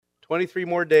23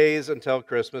 more days until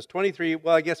Christmas. 23,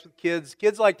 well, I guess with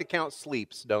kids like to count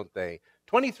sleeps, don't they?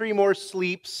 23 more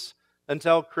sleeps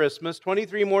until Christmas.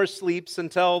 23 more sleeps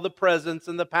until the presents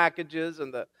and the packages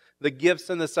and the gifts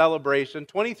and the celebration.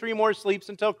 23 more sleeps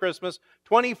until Christmas.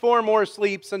 24 more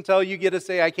sleeps until you get to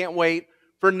say, I can't wait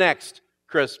for next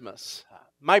Christmas.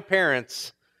 My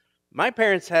parents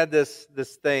had this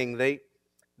thing.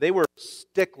 They were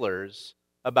sticklers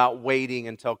about waiting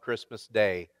until Christmas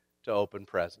Day to open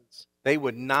presents. They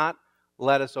would not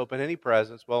let us open any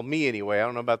presents. Well, me anyway. I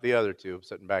don't know about the other two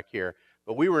sitting back here.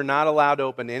 But we were not allowed to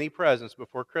open any presents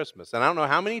before Christmas. And I don't know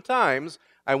how many times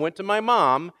I went to my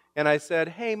mom and I said,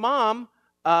 hey, Mom,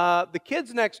 the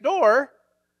kids next door,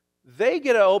 they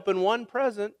get to open one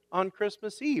present on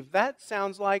Christmas Eve. That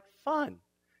sounds like fun.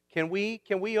 Can we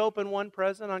open one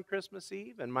present on Christmas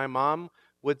Eve? And my mom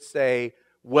would say,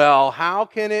 well, how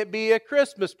can it be a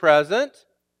Christmas present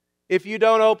if you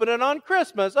don't open it on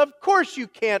Christmas? Of course you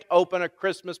can't open a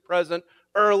Christmas present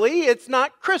early. It's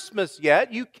not Christmas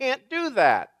yet. You can't do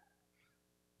that.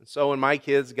 And so when my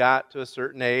kids got to a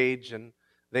certain age and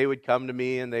they would come to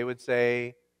me and they would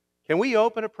say, can we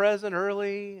open a present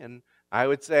early? And I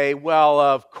would say, well,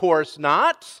 of course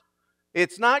not.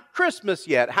 It's not Christmas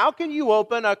yet. How can you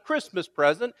open a Christmas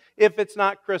present if it's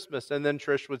not Christmas? And then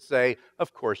Trish would say,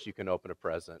 of course you can open a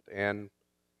present. And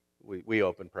we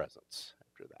opened presents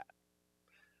after that.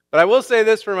 But I will say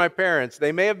this for my parents.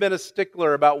 They may have been a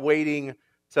stickler about waiting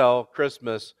till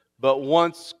Christmas, but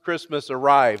once Christmas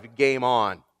arrived, game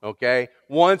on, okay?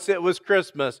 Once it was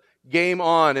Christmas, game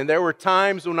on. And there were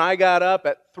times when I got up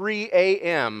at 3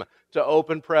 a.m. to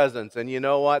open presents. And you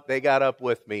know what? They got up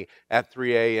with me at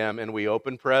 3 a.m. and we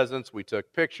opened presents. We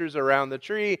took pictures around the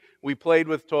tree. We played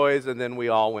with toys, and then we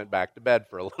all went back to bed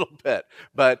for a little bit.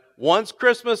 But once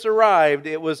Christmas arrived,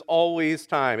 it was always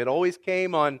time. It always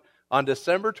came on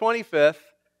December 25th,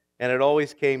 and it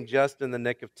always came just in the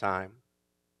nick of time.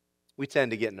 We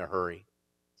tend to get in a hurry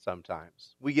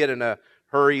sometimes. We get in a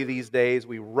hurry these days.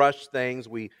 We rush things.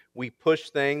 We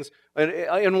push things. And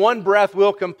in one breath,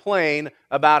 we'll complain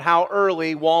about how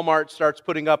early Walmart starts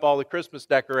putting up all the Christmas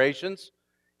decorations.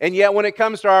 And yet when it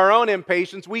comes to our own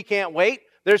impatience, we can't wait.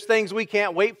 There's things we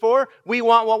can't wait for. We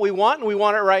want what we want, and we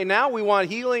want it right now. We want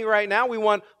healing right now. We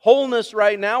want wholeness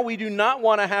right now. We do not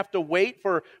want to have to wait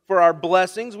for our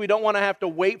blessings. We don't want to have to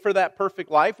wait for that perfect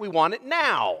life. We want it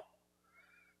now.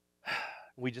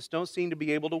 We just don't seem to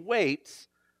be able to wait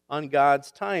on God's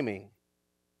timing.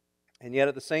 And yet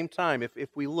at the same time,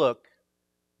 if we look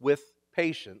with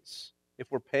patience, if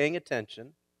we're paying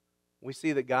attention, we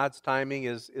see that God's timing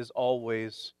is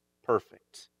always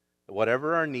perfect.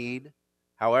 Whatever our need,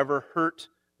 however hurt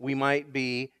we might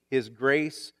be, His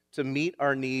grace to meet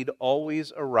our need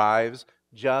always arrives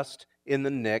just in the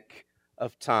nick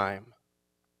of time.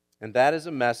 And that is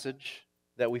a message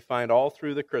that we find all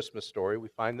through the Christmas story. We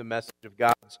find the message of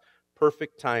God's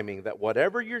perfect timing, that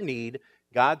whatever your need,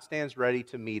 God stands ready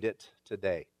to meet it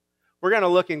today. We're going to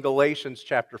look in Galatians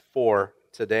chapter 4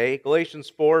 today. Galatians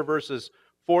 4 verses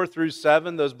 4 through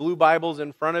 7. Those blue Bibles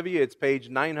in front of you, it's page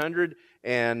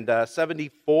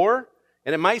 974.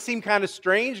 And it might seem kind of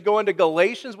strange going to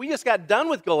Galatians. We just got done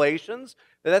with Galatians.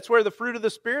 That's where the fruit of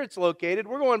the Spirit's located.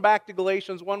 We're going back to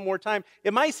Galatians one more time.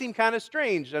 It might seem kind of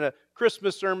strange in a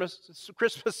Christmas sermon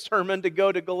to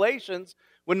go to Galatians,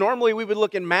 when normally we would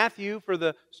look in Matthew for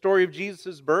the story of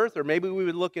Jesus' birth, or maybe we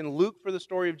would look in Luke for the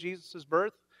story of Jesus'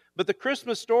 birth. But the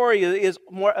Christmas story is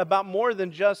about more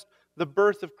than just the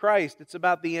birth of Christ. It's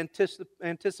about the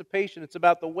anticipation. It's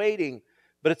about the waiting.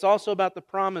 But it's also about the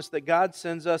promise that God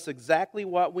sends us exactly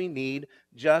what we need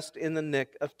just in the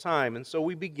nick of time. And so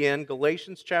we begin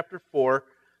Galatians chapter 4,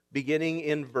 beginning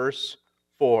in verse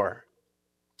 4.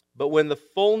 But when the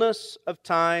fullness of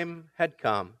time had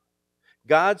come,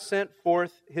 God sent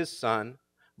forth His Son,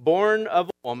 born of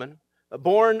a woman,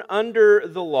 born under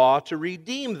the law, to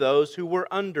redeem those who were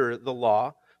under the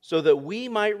law, so that we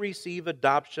might receive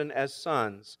adoption as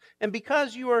sons. And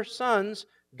because you are sons,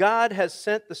 God has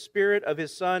sent the Spirit of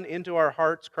His Son into our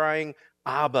hearts, crying,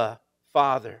 Abba,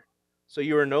 Father. So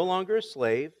you are no longer a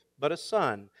slave, but a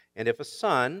son. And if a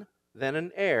son, then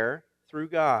an heir through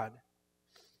God.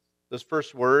 Those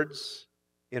first words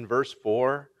in verse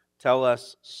 4 tell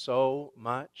us so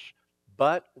much.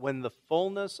 But when the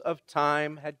fullness of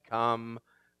time had come,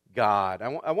 God.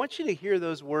 I want you to hear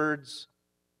those words,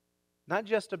 not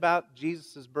just about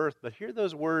Jesus' birth, but hear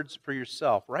those words for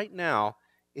yourself right now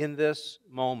in this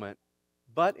moment.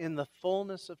 But in the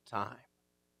fullness of time,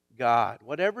 God.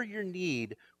 Whatever your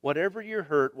need, whatever your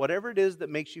hurt, whatever it is that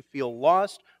makes you feel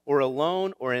lost or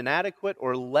alone or inadequate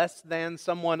or less than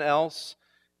someone else,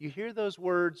 you hear those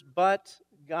words, but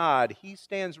God. He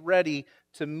stands ready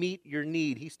to meet your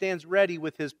need. He stands ready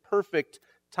with His perfect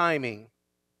timing.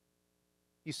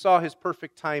 You saw His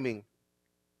perfect timing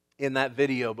in that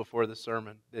video before the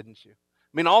sermon, didn't you?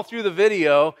 I mean, all through the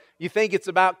video, you think it's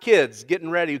about kids getting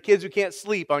ready, kids who can't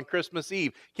sleep on Christmas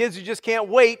Eve, kids who just can't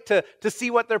wait to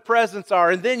see what their presents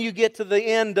are. And then you get to the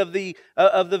end of the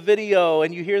video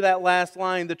and you hear that last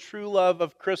line, the true love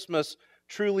of Christmas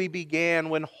truly began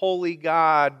when holy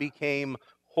God became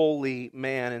holy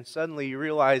man. And suddenly you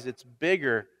realize it's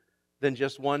bigger than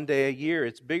just one day a year.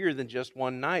 It's bigger than just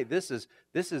one night. This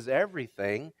is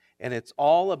everything, and it's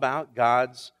all about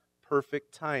God's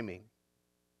perfect timing.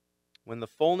 When the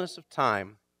fullness of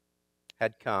time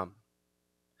had come.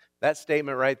 That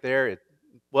statement right there,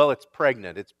 it's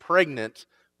pregnant. It's pregnant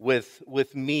with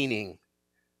meaning.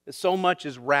 So much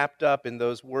is wrapped up in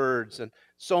those words, and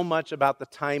so much about the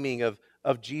timing of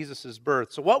Jesus'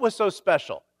 birth. So what was so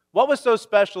special? What was so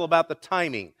special about the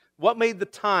timing? What made the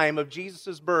time of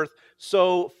Jesus' birth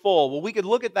so full? Well, we could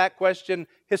look at that question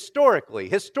historically.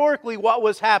 Historically, what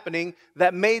was happening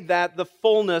that made that the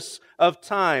fullness of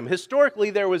time? Historically,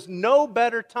 there was no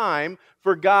better time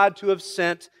for God to have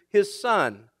sent His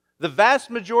Son. The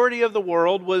vast majority of the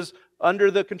world was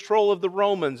under the control of the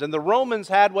Romans, and the Romans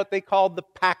had what they called the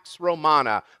Pax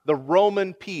Romana, the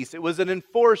Roman peace. It was an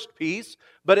enforced peace,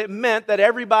 but it meant that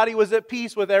everybody was at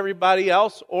peace with everybody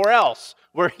else, or else.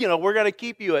 We're going to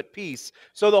keep you at peace.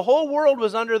 So the whole world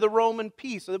was under the Roman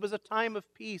peace. So it was a time of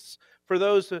peace for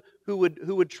those who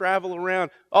would travel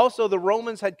around. Also, the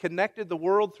Romans had connected the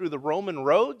world through the Roman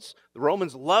roads. The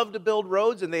Romans loved to build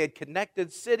roads, and they had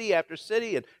connected city after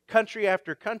city and country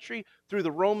after country through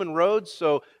the Roman roads.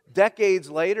 So decades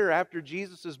later, after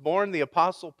Jesus is born, the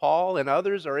Apostle Paul and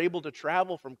others are able to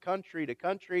travel from country to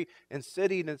country and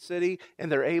city to city, and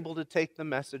they're able to take the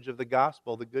message of the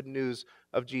gospel, the good news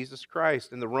of Jesus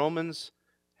Christ. And the Romans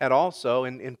had also,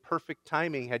 in perfect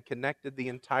timing, had connected the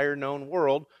entire known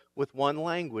world with one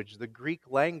language. The Greek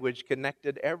language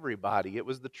connected everybody. It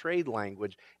was the trade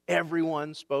language.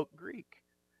 Everyone spoke Greek.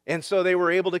 And so they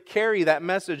were able to carry that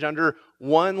message under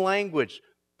one language.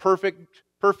 Perfect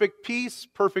peace,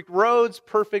 perfect roads,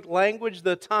 perfect language.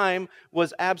 The time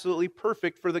was absolutely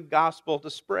perfect for the gospel to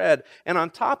spread. And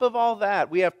on top of all that,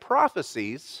 we have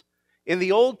prophecies in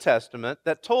the Old Testament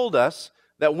that told us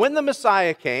that when the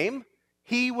Messiah came,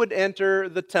 He would enter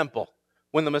the temple.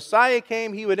 When the Messiah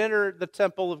came, He would enter the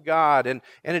temple of God. And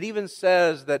it even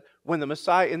says that when the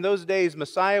Messiah, in those days,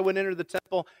 Messiah would enter the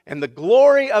temple, and the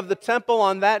glory of the temple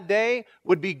on that day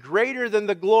would be greater than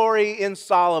the glory in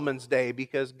Solomon's day,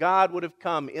 because God would have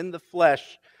come in the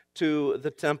flesh to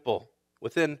the temple.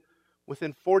 Within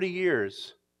 40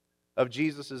 years of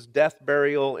Jesus' death,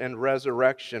 burial, and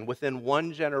resurrection, within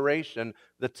one generation,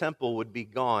 the temple would be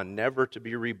gone, never to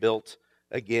be rebuilt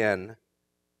again.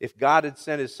 If God had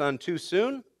sent His Son too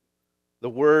soon,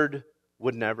 the word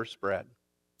would never spread.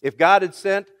 If God had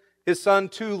sent His Son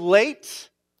too late,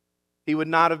 He would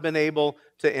not have been able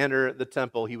to enter the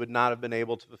temple. He would not have been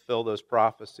able to fulfill those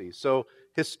prophecies. So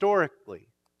historically,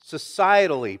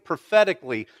 societally,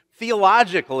 prophetically,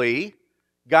 theologically,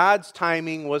 God's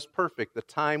timing was perfect. The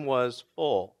time was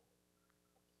full.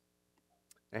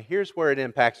 Now here's where it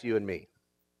impacts you and me.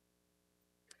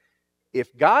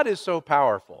 If God is so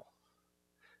powerful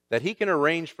that He can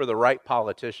arrange for the right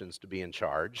politicians to be in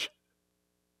charge,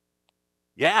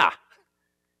 yeah.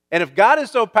 And if God is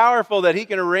so powerful that He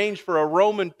can arrange for a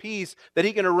Roman peace, that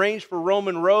He can arrange for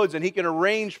Roman roads, and He can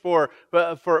arrange for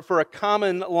a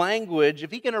common language,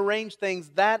 if He can arrange things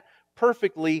that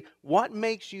perfectly, what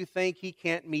makes you think He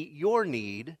can't meet your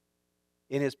need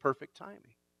in His perfect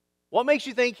timing? What makes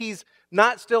you think He's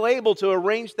not still able to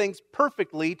arrange things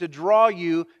perfectly to draw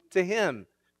you to Him?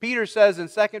 Peter says in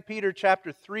 2 Peter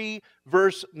chapter 3,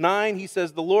 verse 9, he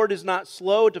says, "The Lord is not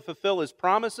slow to fulfill His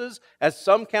promises, as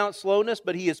some count slowness,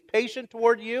 but He is patient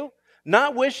toward you,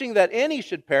 not wishing that any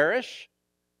should perish,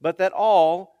 but that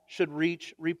all should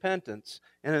reach repentance."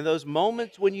 And in those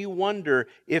moments when you wonder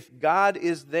if God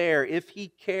is there, if He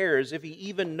cares, if He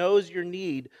even knows your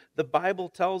need, the Bible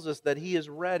tells us that He is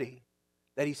ready,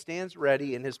 that He stands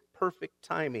ready in His perfect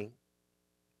timing.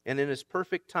 And in His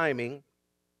perfect timing,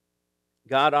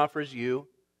 God offers you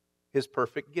His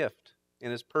perfect gift.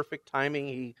 In His perfect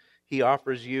timing, He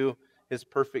offers you His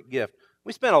perfect gift.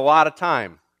 We spent a lot of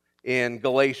time in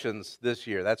Galatians this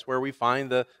year. That's where we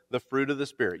find the fruit of the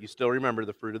Spirit. You still remember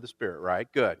the fruit of the Spirit,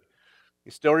 right? Good.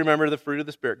 You still remember the fruit of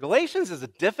the Spirit. Galatians is a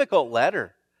difficult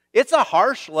letter. It's a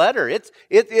harsh letter. It's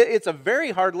a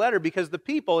very hard letter because the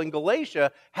people in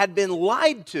Galatia had been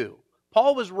lied to.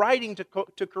 Paul was writing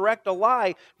to correct a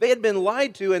lie. They had been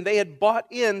lied to, and they had bought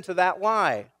into that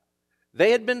lie.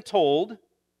 They had been told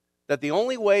that the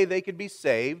only way they could be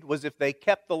saved was if they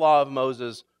kept the law of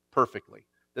Moses perfectly.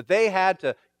 That they had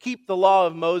to keep the law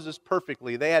of Moses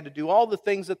perfectly. They had to do all the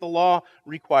things that the law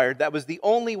required. That was the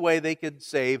only way they could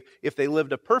save, if they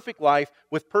lived a perfect life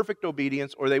with perfect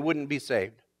obedience, or they wouldn't be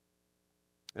saved.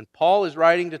 And Paul is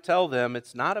writing to tell them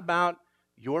it's not about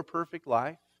your perfect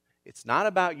life. It's not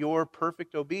about your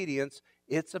perfect obedience.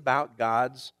 It's about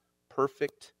God's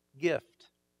perfect gift.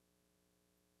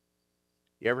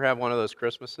 You ever have one of those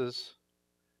Christmases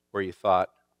where you thought,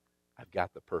 I've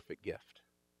got the perfect gift?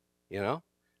 You know?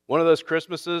 One of those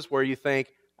Christmases where you think,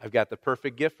 I've got the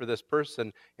perfect gift for this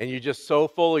person, and you're just so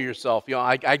full of yourself. You know,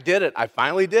 I did it. I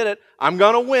finally did it. I'm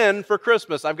going to win for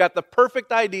Christmas. I've got the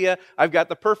perfect idea. I've got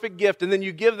the perfect gift. And then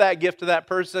you give that gift to that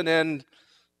person, and,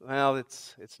 well,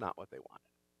 it's not what they wanted.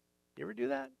 You ever do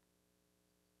that?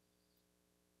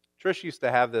 Trish used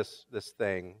to have this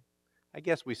thing. I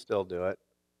guess we still do it.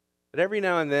 But every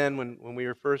now and then when we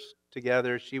were first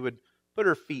together, she would put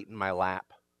her feet in my lap.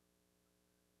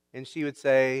 And she would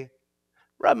say,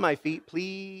 rub my feet,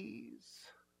 please.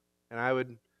 And I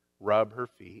would rub her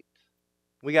feet.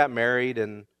 We got married,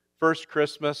 and first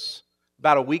Christmas,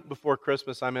 about a week before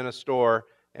Christmas, I'm in a store,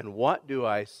 and what do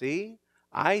I see?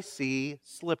 I see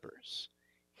slippers.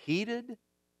 Heated,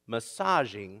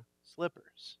 massaging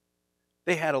slippers.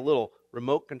 They had a little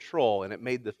remote control, and it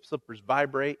made the slippers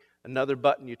vibrate. Another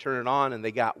button, you turn it on, and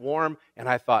they got warm. And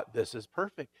I thought, this is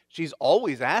perfect. She's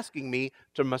always asking me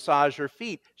to massage her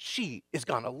feet. She is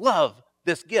going to love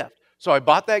this gift. So I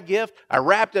bought that gift. I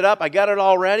wrapped it up. I got it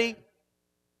all ready.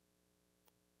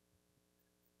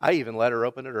 I even let her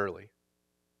open it early.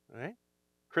 All right?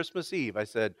 Christmas Eve, I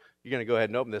said, you're going to go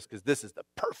ahead and open this because this is the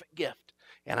perfect gift.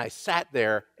 And I sat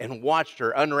there and watched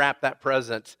her unwrap that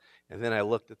present. And then I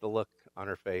looked at the look on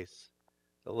her face,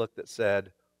 the look that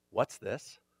said, what's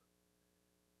this?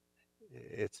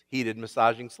 It's heated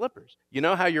massaging slippers. You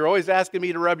know how you're always asking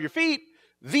me to rub your feet?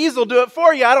 These will do it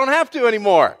for you. I don't have to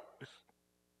anymore.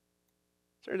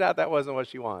 Turns out that wasn't what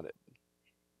she wanted.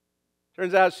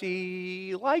 Turns out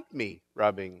she liked me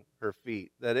rubbing her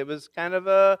feet, that it was kind of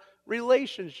a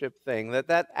relationship thing,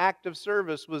 that act of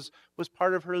service was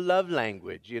part of her love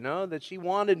language, you know, that she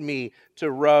wanted me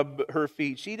to rub her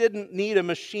feet. She didn't need a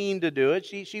machine to do it.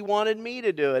 She wanted me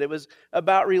to do it. It was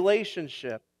about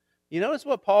relationship. You notice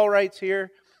what Paul writes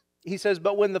here? He says,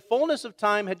 but when the fullness of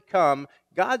time had come,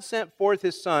 God sent forth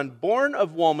his Son, born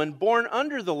of woman, born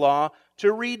under the law,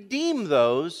 to redeem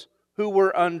those who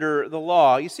were under the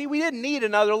law. You see, we didn't need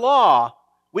another law.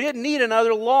 We didn't need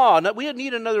another law. We didn't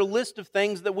need another list of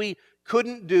things that we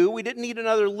couldn't do. We didn't need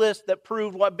another list that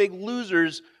proved what big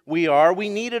losers we are. We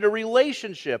needed a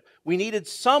relationship. We needed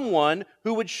someone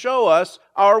who would show us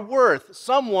our worth,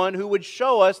 someone who would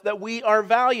show us that we are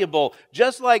valuable.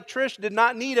 Just like Trish did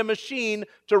not need a machine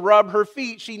to rub her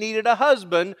feet, she needed a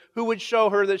husband who would show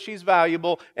her that she's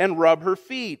valuable and rub her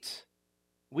feet.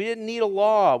 We didn't need a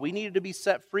law. We needed to be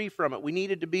set free from it. We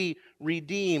needed to be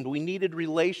redeemed. We needed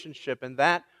relationship, and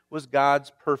that was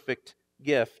God's perfect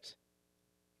gift.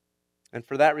 And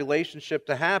for that relationship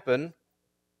to happen,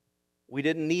 we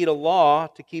didn't need a law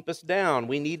to keep us down.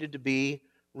 We needed to be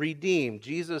redeemed.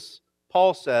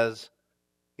 Paul says,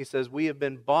 we have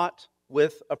been bought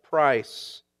with a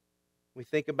price. We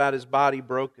think about his body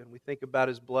broken. We think about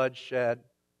his blood shed.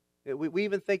 We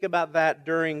even think about that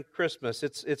during Christmas.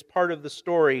 It's part of the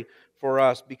story for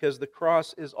us because the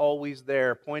cross is always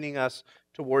there, pointing us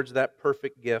towards that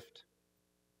perfect gift.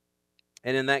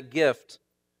 And in that gift,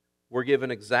 we're given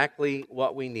exactly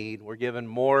what we need. We're given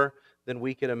more than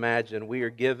we can imagine. We are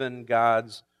given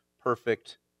God's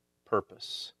perfect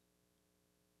purpose.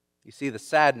 You see, the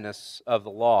sadness of the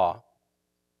law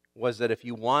was that if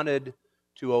you wanted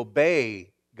to obey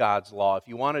God's law,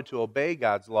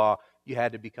 you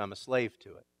had to become a slave to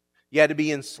it. You had to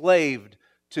be enslaved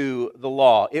to the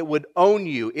law. It would own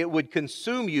you. It would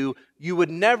consume you. You would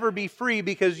never be free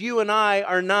because you and I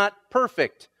are not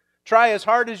perfect. Try as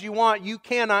hard as you want, you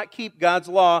cannot keep God's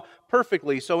law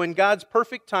perfectly. So in God's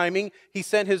perfect timing, He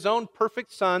sent His own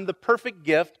perfect Son, the perfect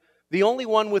gift, the only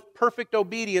one with perfect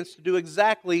obedience to do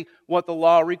exactly what the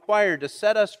law required, to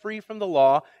set us free from the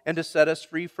law and to set us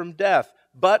free from death.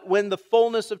 But when the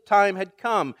fullness of time had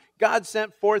come, God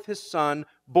sent forth His Son,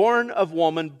 born of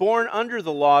woman, born under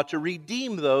the law, to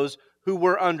redeem those who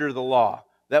were under the law,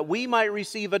 that we might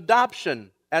receive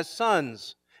adoption as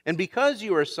sons. And because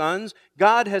you are sons,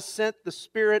 God has sent the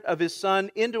Spirit of His Son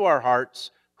into our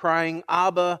hearts, crying,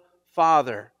 Abba,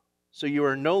 Father. So you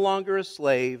are no longer a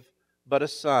slave, but a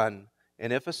son.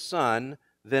 And if a son,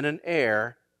 then an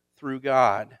heir through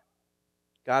God.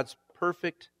 God's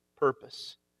perfect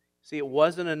purpose. See, it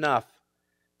wasn't enough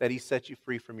that He set you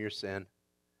free from your sin.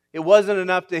 It wasn't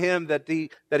enough to him that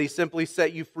he simply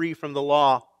set you free from the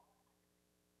law.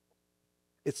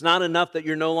 It's not enough that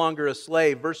you're no longer a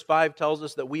slave. Verse 5 tells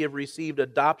us that we have received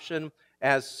adoption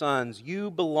as sons.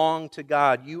 You belong to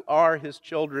God. You are His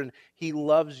children. He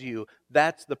loves you.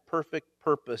 That's the perfect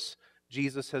purpose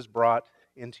Jesus has brought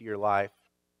into your life.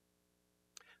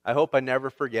 I hope I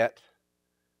never forget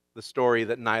the story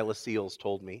that Nyla Seals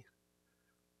told me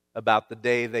about the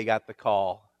day they got the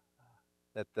call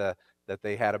that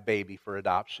they had a baby for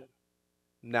adoption.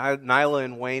 Nyla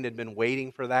and Wayne had been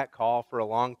waiting for that call for a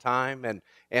long time,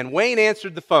 and Wayne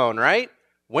answered the phone, right?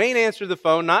 Wayne answered the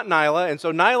phone, not Nyla, and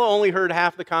so Nyla only heard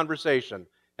half the conversation.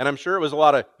 And I'm sure it was a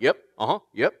lot of, yep,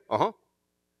 yep,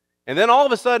 And then all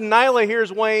of a sudden, Nyla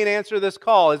hears Wayne answer this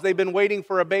call. As they've been waiting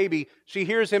for a baby, she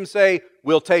hears him say,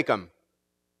 "We'll take them."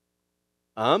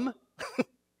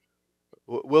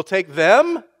 We'll take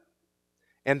them?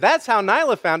 And that's how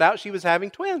Nyla found out she was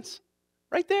having twins.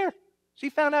 Right there. She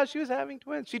found out she was having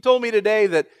twins. She told me today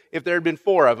that if there had been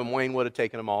 4 of them, Wayne would have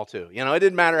taken them all too. You know, it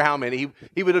didn't matter how many.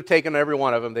 He would have taken every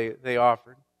one of them they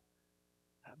offered.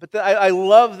 But I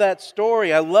love that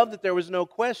story. I love that there was no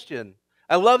question.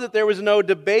 I love that there was no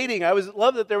debating.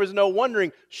 Love that there was no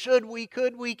wondering, should we,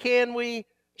 could we, can we?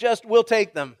 Just, we'll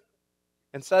take them.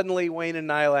 And suddenly, Wayne and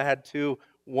Nyla had 2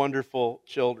 wonderful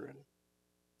children.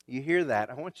 You hear that?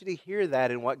 I want you to hear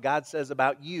that in what God says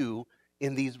about you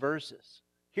in these verses.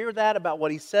 Hear that about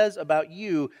what He says about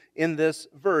you in this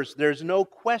verse. There's no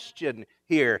question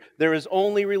here. There is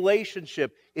only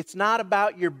relationship. It's not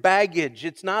about your baggage.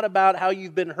 It's not about how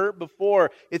you've been hurt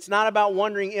before. It's not about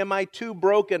wondering, am I too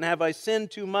broken? Have I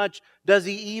sinned too much? Does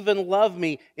He even love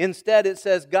me? Instead, it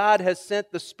says God has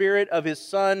sent the Spirit of His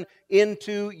Son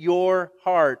into your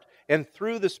heart. And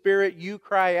through the Spirit, you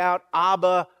cry out,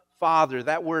 Abba, Father.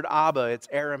 That word Abba, it's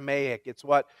Aramaic. It's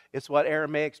what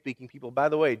Aramaic-speaking people, by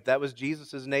the way, that was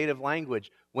Jesus' native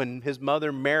language. When his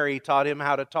mother Mary taught him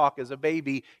how to talk as a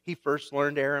baby, he first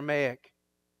learned Aramaic.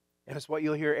 And it's what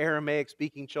you'll hear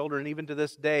Aramaic-speaking children, even to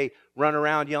this day, run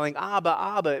around yelling, Abba,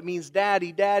 Abba. It means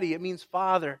daddy, daddy. It means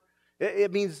father.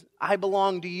 It means I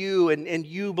belong to you and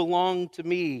you belong to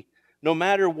me. No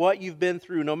matter what you've been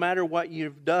through, no matter what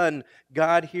you've done,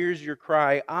 God hears your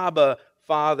cry, Abba,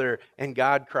 Father, and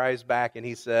God cries back and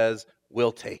He says,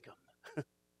 we'll take them.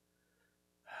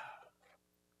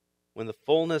 When the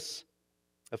fullness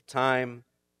of time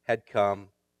had come,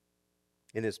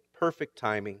 in His perfect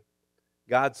timing,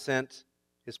 God sent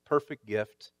His perfect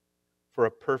gift for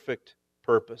a perfect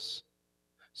purpose,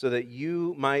 so that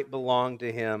you might belong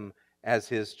to Him as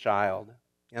His child.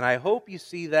 And I hope you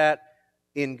see that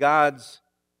in God's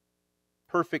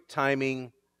perfect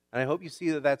timing. And I hope you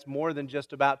see that that's more than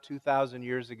just about 2,000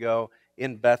 years ago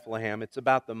in Bethlehem. It's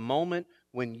about the moment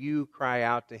when you cry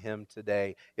out to Him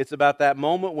today. It's about that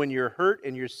moment when you're hurt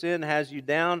and your sin has you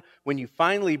down, when you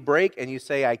finally break and you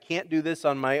say, I can't do this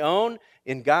on my own.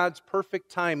 In God's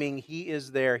perfect timing, He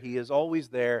is there. He is always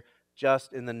there,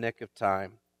 just in the nick of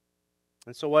time.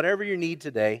 And so whatever you need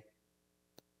today,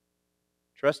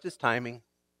 trust His timing,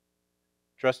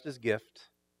 trust His gift,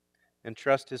 and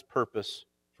trust His purpose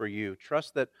for you.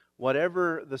 Trust that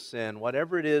whatever the sin,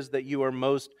 whatever it is that you are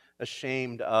most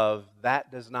ashamed of,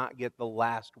 that does not get the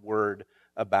last word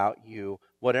about you.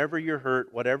 Whatever your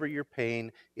hurt, whatever your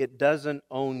pain, it doesn't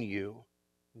own you.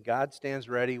 God stands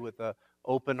ready with an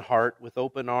open heart, with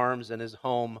open arms, and His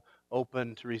home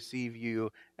open to receive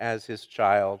you as His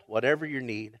child. Whatever your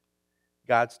need,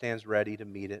 God stands ready to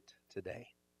meet it today.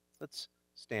 Let's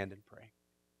stand and pray.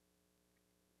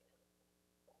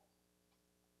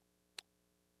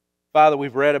 Father,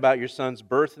 we've read about your Son's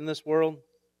birth in this world.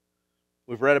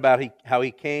 We've read about how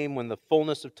He came when the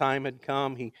fullness of time had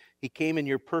come. He came in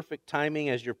your perfect timing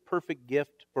as your perfect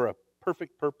gift for a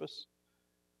perfect purpose.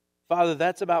 Father,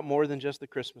 that's about more than just the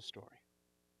Christmas story.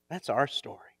 That's our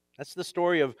story. That's the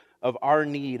story of our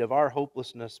need, of our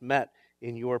hopelessness met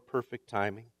in your perfect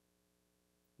timing.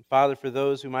 And Father, for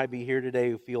those who might be here today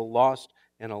who feel lost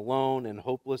and alone and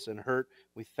hopeless and hurt,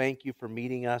 we thank you for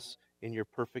meeting us in your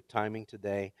perfect timing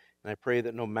today. And I pray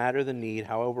that no matter the need,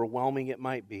 how overwhelming it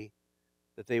might be,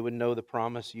 that they would know the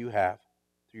promise you have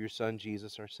through your Son,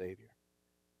 Jesus, our Savior.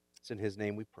 It's in His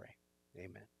name we pray.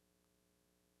 Amen.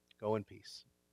 Go in peace.